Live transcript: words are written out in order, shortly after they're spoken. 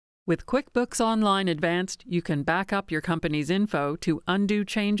With QuickBooks Online Advanced, you can back up your company's info to undo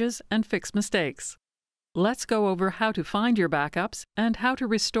changes and fix mistakes. Let's go over how to find your backups and how to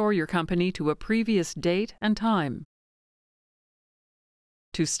restore your company to a previous date and time.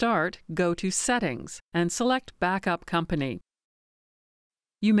 To start, go to Settings and select Backup Company.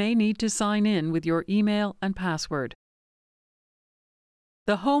 You may need to sign in with your email and password.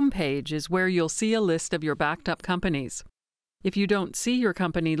 The home page is where you'll see a list of your backed up companies. If you don't see your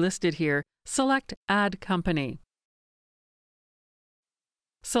company listed here, select Add Company.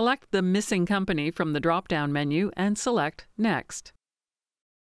 Select the missing company from the drop-down menu and select Next.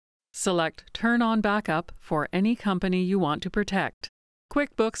 Select Turn on Backup for any company you want to protect.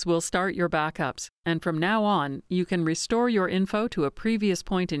 QuickBooks will start your backups, and from now on, you can restore your info to a previous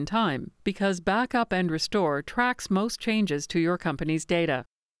point in time because Backup and Restore tracks most changes to your company's data.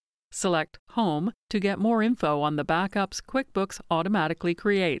 Select Home to get more info on the backups QuickBooks automatically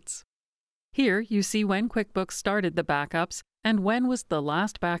creates. Here you see when QuickBooks started the backups and when was the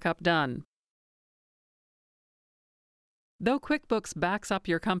last backup done. Though QuickBooks backs up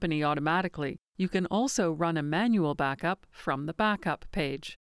your company automatically, you can also run a manual backup from the Backup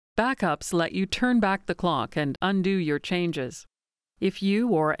page. Backups let you turn back the clock and undo your changes. If you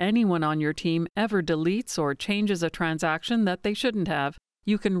or anyone on your team ever deletes or changes a transaction that they shouldn't have,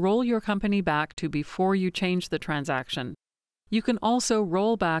 you can roll your company back to before you change the transaction. You can also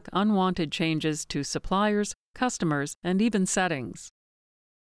roll back unwanted changes to suppliers, customers, and even settings.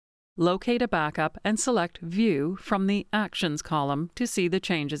 Locate a backup and select View from the Actions column to see the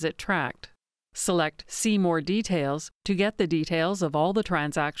changes it tracked. Select See More Details to get the details of all the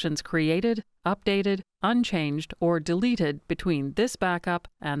transactions created, updated, unchanged, or deleted between this backup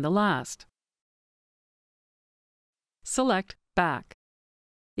and the last. Select Back.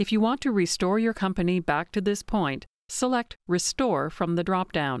 If you want to restore your company back to this point, select Restore from the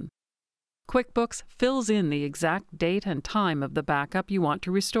drop-down. QuickBooks fills in the exact date and time of the backup you want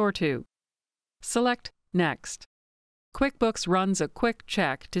to restore to. Select Next. QuickBooks runs a quick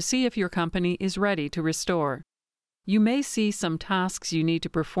check to see if your company is ready to restore. You may see some tasks you need to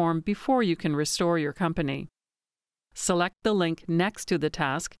perform before you can restore your company. Select the link next to the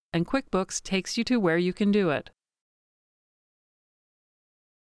task, and QuickBooks takes you to where you can do it.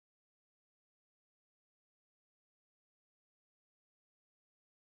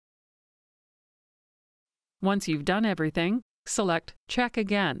 Once you've done everything, select Check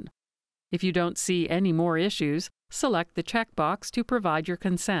Again. If you don't see any more issues, select the checkbox to provide your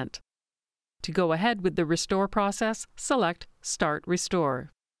consent. To go ahead with the restore process, select Start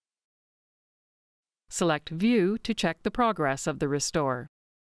Restore. Select View to check the progress of the restore.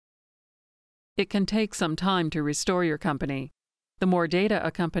 It can take some time to restore your company. The more data a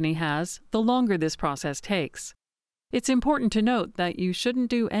company has, the longer this process takes. It's important to note that you shouldn't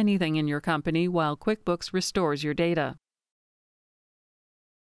do anything in your company while QuickBooks restores your data.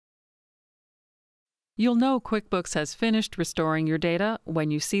 You'll know QuickBooks has finished restoring your data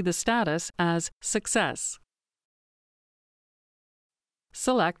when you see the status as Success.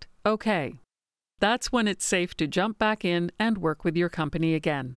 Select OK. That's when it's safe to jump back in and work with your company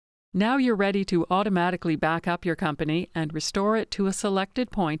again. Now you're ready to automatically back up your company and restore it to a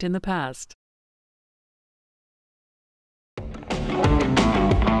selected point in the past.